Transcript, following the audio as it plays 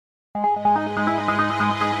Alright,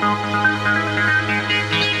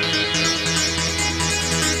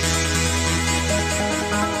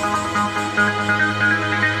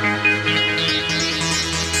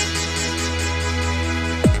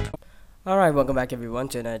 welcome back everyone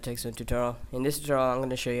to another text tutorial. In this tutorial, I'm going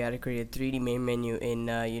to show you how to create a 3D main menu in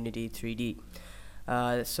Unity 3D.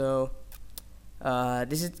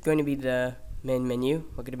 This is going to be the main menu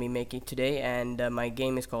we're going to be making today, and my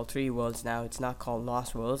game is called 3 Worlds now. It's not called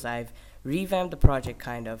Lost Worlds. I've revamped the project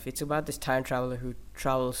kind of. It's about this time traveler who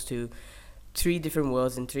travels to 3 different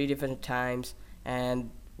worlds in 3 different times,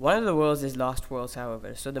 and one of the worlds is Lost Worlds,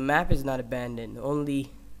 however. So the map is not abandoned,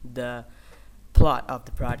 only the plot of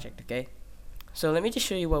the project. Okay, so let me just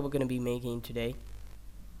show you what we're going to be making today.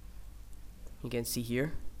 You can see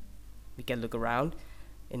here, we can look around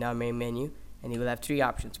in our main menu, and you will have 3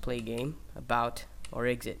 options: play game, about, or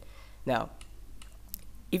exit. Now,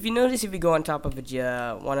 if you notice, if you go on top of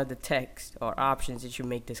one of the text or options, it should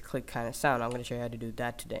make this click kind of sound. I'm going to show you how to do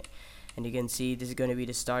that today. And you can see this is going to be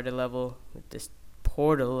the starter level with this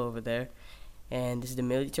portal over there, and this is the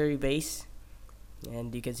military base.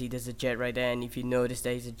 And you can see there's a jet right there, and if you notice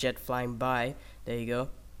there's a jet flying by, there you go.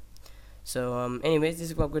 So anyways,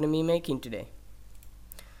 this is what we're going to be making today.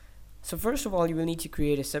 So first of all, you will need to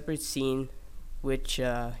create a separate scene which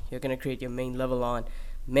you're going to create your main level on,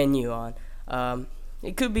 menu on.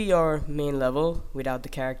 It could be your main level without the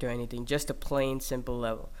character or anything, just a plain simple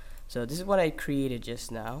level. So this is what I created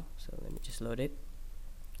just now, so let me just load it.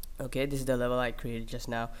 Okay, this is the level I created just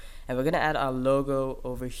now, and we're gonna add our logo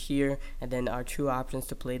over here, and then our 2 options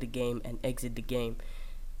to play the game and exit the game.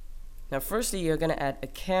 Now firstly, you're gonna add a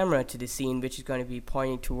camera to the scene, which is going to be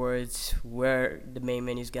pointing towards where the main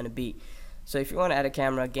menu is gonna be. So if you want to add a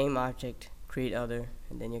camera, game object, create other,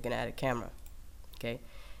 and then you're gonna add a camera. Okay,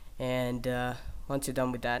 and once you're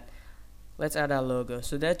done with that, let's add our logo.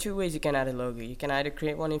 So there are 2 ways you can add a logo. You can either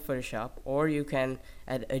create one in Photoshop, or you can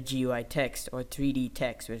add a GUI text or 3D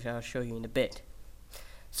text, which I'll show you in a bit.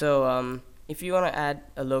 So if you want to add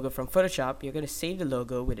a logo from Photoshop, you're going to save the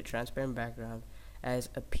logo with a transparent background as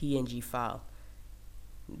a PNG file,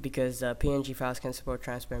 because PNG files can support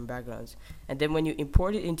transparent backgrounds. And then when you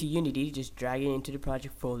import it into Unity, just drag it into the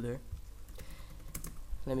project folder.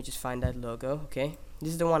 Let me just find that logo. Okay, this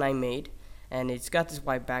is the one I made, and it's got this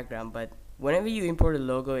white background, but whenever you import a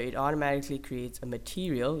logo, it automatically creates a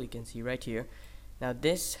material. You can see right here. Now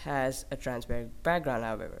this has a transparent background,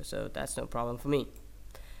 however, so that's no problem for me.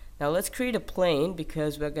 Now let's create a plane,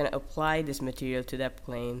 because we're going to apply this material to that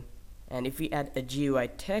plane. And if we add a GUI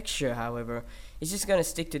texture, however, it's just going to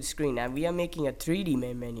stick to the screen. Now we are making a 3D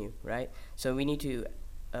main menu, right? So we need to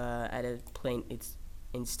add a plane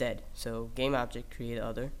instead. So game object, create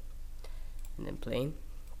other, and then plane.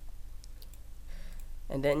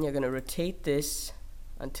 And then you're going to rotate this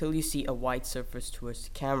until you see a white surface towards the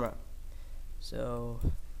camera. So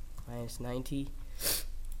minus 90 to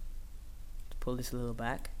pull this a little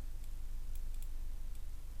back.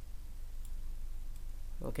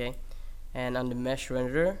 Okay, and on the mesh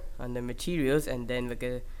renderer, on the materials, and then we're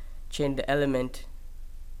going to change the element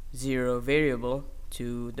 0 variable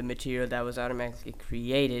to the material that was automatically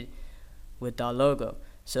created with our logo.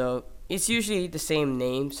 So it's usually the same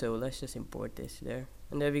name, so let's just import this there.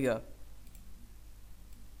 And there we go.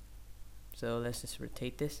 So let's just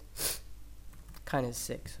rotate this. Kind of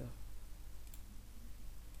sick, so.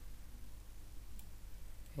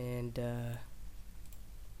 And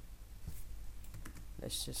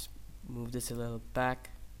let's just move this a little back.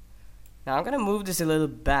 Now I'm gonna move this a little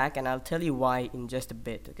back, and I'll tell you why in just a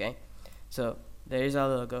bit. Okay, so there's our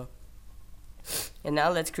logo. And now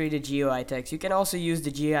let's create a GUI text. You can also use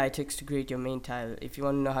the GUI text to create your main title. If you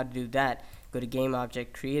want to know how to do that, go to game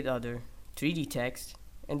object, create other, 3D text,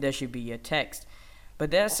 and there should be your text.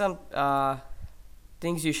 But there are some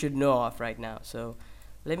things you should know of right now. So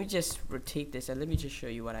let me just rotate this, and let me just show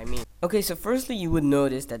you what I mean. Okay, so firstly, you would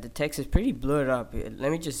notice that the text is pretty blurred up.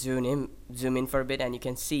 Let me just zoom in for a bit, and you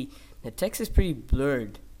can see the text is pretty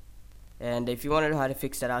blurred. And if you want to know how to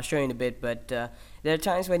fix that, I'll show you in a bit. But there are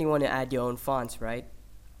times when you want to add your own fonts, right?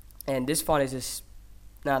 And this font is just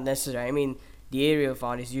not necessary. I mean, the Arial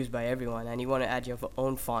font is used by everyone, and you want to add your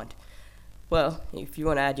own font. Well, if you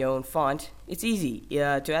want to add your own font, it's easy.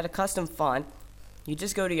 To add a custom font, you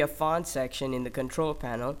just go to your font section in the control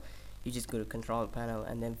panel. You just go to control panel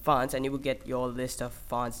and then fonts, and you will get your list of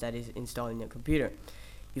fonts that is installed in your computer.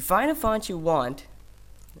 You find a font you want,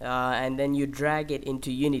 and then you drag it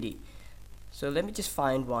into Unity. So let me just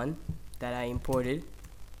find one that I imported,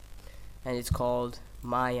 and it's called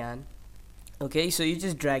Mayan. Okay, so you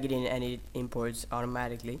just drag it in and it imports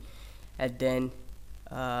automatically. And then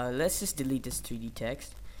let's just delete this 3D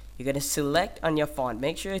text. you're gonna select on your font,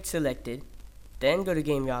 make sure it's selected, then go to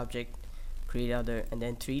game object, create other, and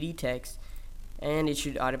then 3D text, and it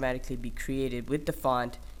should automatically be created with the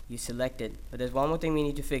font you selected. But there's one more thing we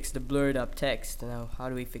need to fix, the blurred up text. Now how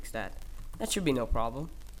do we fix that? That should be no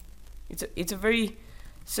problem. It's a very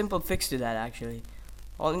simple fix to that actually.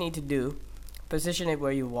 All you need to do, position it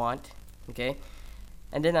where you want, okay,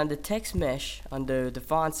 and then on the text mesh under the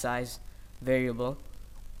font size variable,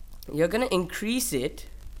 you're gonna increase it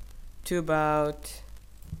to about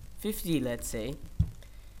 50, let's say,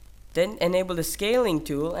 then enable the scaling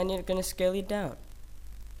tool and you're gonna scale it down,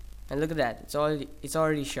 and look at that, it's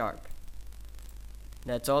already sharp.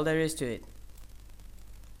 That's all there is to it.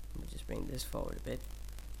 Let me just bring this forward a bit.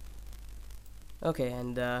 Okay,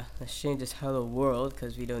 and let's change this hello world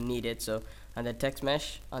because we don't need it. So on the text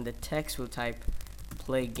mesh, on the text we'll type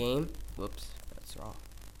play game. Whoops, that's wrong.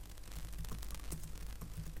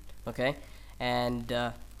 Okay, and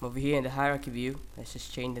over here in the hierarchy view, let's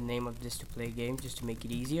just change the name of this to play game just to make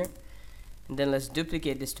it easier. And then let's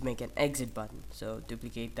duplicate this to make an exit button. So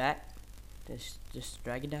duplicate that, just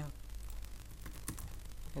drag it down,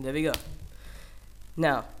 and there we go.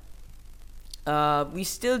 Now we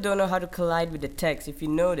still don't know how to collide with the text. If you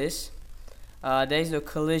notice, there is no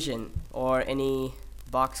collision or any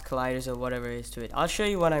box colliders or whatever is to it. I'll show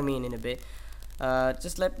you what I mean in a bit.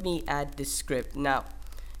 Just let me add this script. Now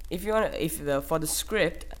if you want to, for the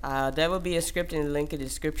script, there will be a script in the link in the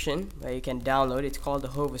description where you can download. It's called the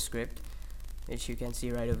hover script, which you can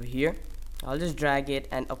see right over here. I'll just drag it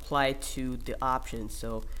and apply it to the options.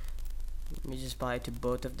 So let me just apply it to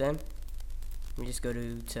both of them. Let me just go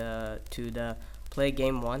to the play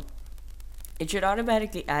game one. It should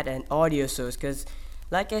automatically add an audio source because,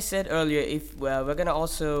 like I said earlier, if we're gonna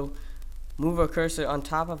also move our cursor on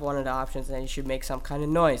top of one of the options, and it should make some kind of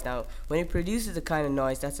noise. Now when it produces a kind of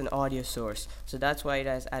noise, that's an audio source, so that's why it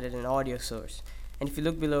has added an audio source. And if you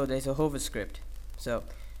look below, there's a hover script. So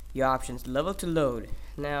your options, level to load.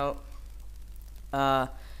 Now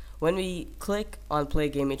when we click on play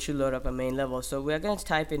game, it should load up a main level. So we're going to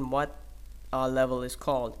type in what our level is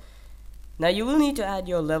called. Now you will need to add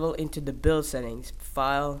your level into the build settings,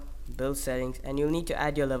 file, build settings, and you'll need to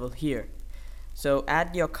add your level here. So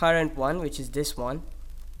add your current one, which is this one,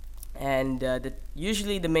 and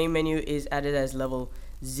usually the main menu is added as level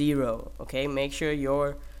 0. Okay, make sure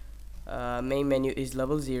your main menu is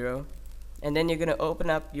level 0, and then you're gonna open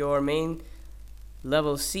up your main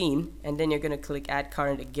level scene, and then you're gonna click add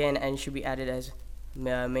current again, and it should be added as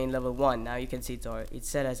main level 1. Now you can see it's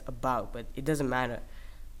set as about, but it doesn't matter.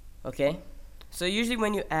 Okay, so usually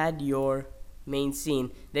when you add your main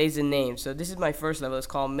scene, there is a name. So this is my first level. It's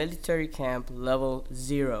called military camp level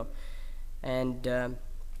 0, and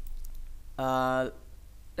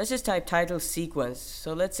let's just type title sequence.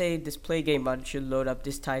 So let's say this play game button should load up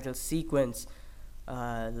this title sequence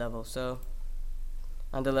level. So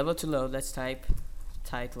on the level to load, let's type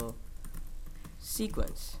title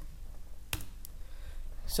sequence.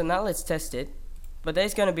 So now let's test it, but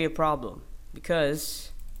there's gonna be a problem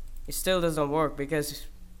because it still doesn't work because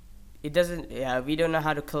it doesn't, we don't know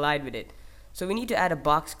how to collide with it. So we need to add a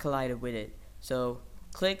box collider with it. So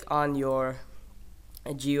click on your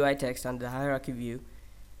GUI text on the hierarchy view,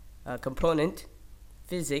 component,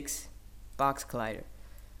 physics, box collider.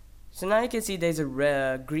 So now you can see there's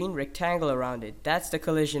a green rectangle around it. That's the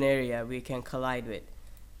collision area we can collide with.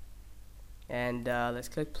 And let's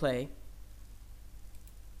click play.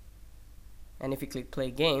 And if you click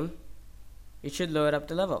play game, it should load up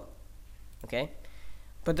the level. Okay,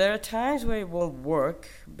 but there are times where it won't work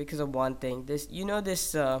because of one thing. This, you know,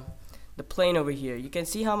 this the plane over here, you can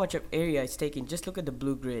see how much of area it's taking. Just look at the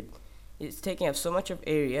blue grid. It's taking up so much of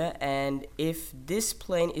area, and if this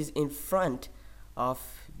plane is in front of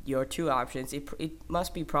your two options, it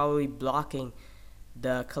must be probably blocking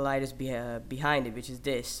the colliders behind it, which is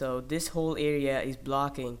this. So this whole area is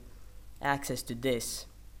blocking access to this.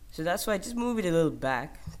 So that's why just move it a little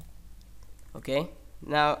back. Okay,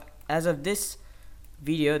 now as of this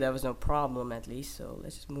video, there was no problem at least, so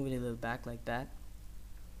let's just move it a little back like that,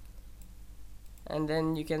 and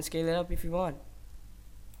then you can scale it up if you want.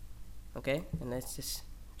 Okay, and let's just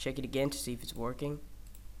check it again to see if it's working.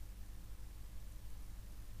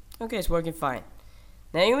 Okay, it's working fine.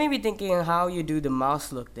 Now you may be thinking how you do the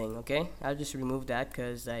mouse look thing. Okay, I'll just remove that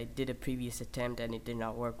because I did a previous attempt and it did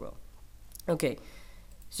not work well. Okay,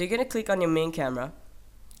 so you're gonna click on your main camera,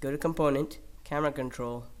 go to component, camera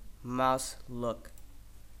control, mouse look.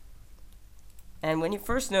 And when you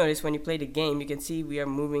first notice, when you play the game, you can see we are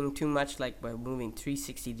moving too much, like we're moving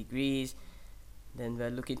 360 degrees, then we're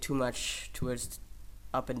looking too much towards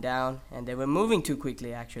up and down, and then we're moving too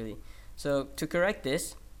quickly actually. So to correct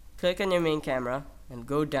this, click on your main camera and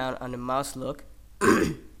go down on the mouse look.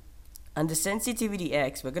 Under sensitivity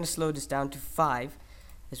X, we're going to slow this down to 5,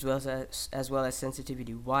 as well as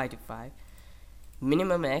sensitivity Y to 5.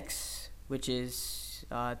 Minimum X, which is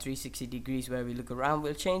 360 degrees where we look around,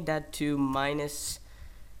 we'll change that to minus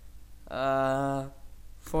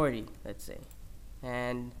 40, let's say,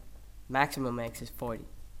 and maximum X is 40.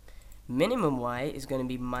 Minimum Y is going to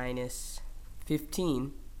be minus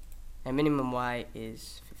 15, and minimum Y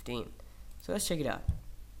is 15. So let's check it out.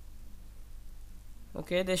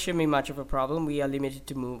 Okay, there shouldn't be much of a problem. We are limited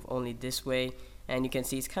to move only this way, and you can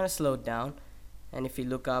see it's kind of slowed down, and if you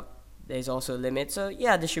look up, there's also a limit, so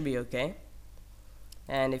yeah, this should be okay.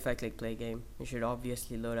 And if I click play game, you should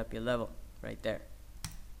obviously load up your level right there.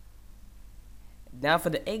 Now for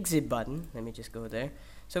the exit button, let me just go there.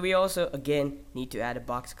 So we also again need to add a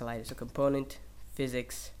box collider. So component,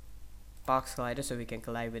 physics, box collider, so we can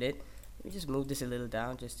collide with it. Let me just move this a little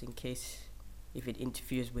down just in case if it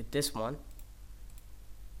interferes with this one.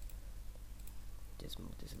 Just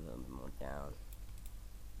move this a little bit more down.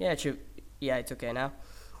 Yeah, it should. Yeah, it's okay now.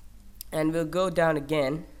 And we'll go down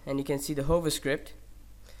again, and you can see the hover script.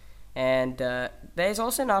 And there's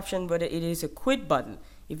also an option, but it is a quit button.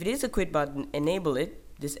 If it is a quit button, enable it.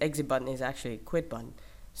 This exit button is actually a quit button.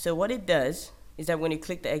 So what it does is that when you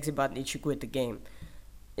click the exit button, it should quit the game.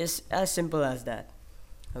 It's as simple as that.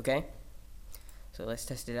 Okay. So let's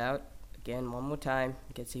test it out again one more time.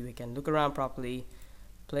 You can see we can look around properly,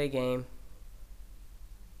 play game.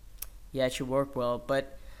 Yeah, it should work well,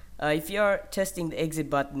 but if you're testing the exit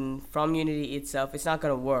button from Unity itself, it's not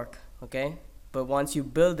gonna work, okay? But once you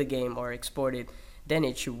build the game or export it, then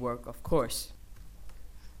it should work, of course.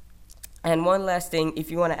 And one last thing,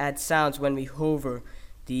 if you want to add sounds when we hover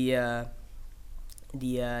the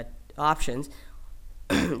options,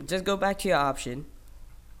 just go back to your option,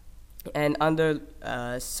 and under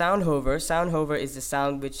sound hover is the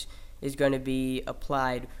sound which is going to be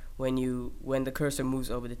applied when the cursor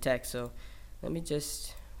moves over the text. So let me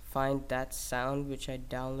just find that sound which I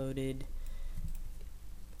downloaded.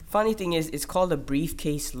 Funny thing is, it's called a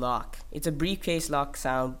briefcase lock. It's a briefcase lock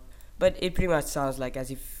sound, but it pretty much sounds like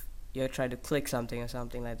as if you're trying to click something or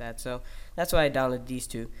something like that. So that's why I downloaded these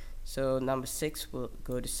two. So number 6 will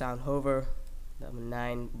go to sound hover. Number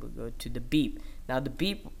 9 will go to the beep. Now the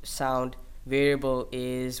beep sound variable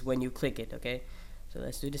is when you click it, okay? So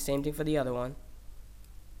let's do the same thing for the other one.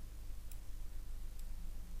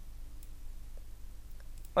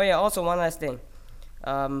 Oh yeah, also one last thing.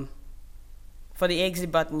 For the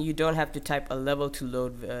exit button, you don't have to type a level to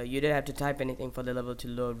load. You don't have to type anything for the level to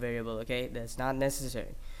load variable, okay? That's not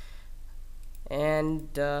necessary. And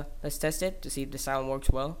let's test it to see if the sound works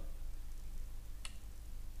well.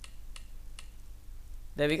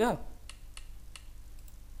 There we go.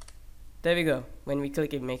 There we go. When we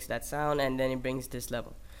click, it makes that sound, and then it brings this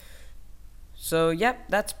level. So yep,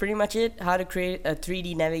 that's pretty much it. How to create a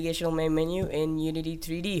 3D navigational main menu in Unity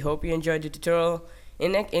 3D. Hope you enjoyed the tutorial.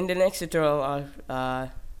 In the next tutorial,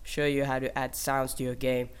 I'll show you how to add sounds to your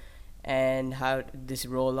game and how this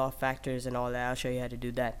roll-off factors and all that. I'll show you how to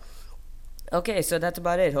do that. Okay, so that's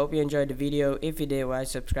about it. Hope you enjoyed the video. If you did, why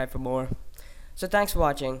subscribe for more. So thanks for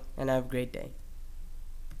watching, and have a great day.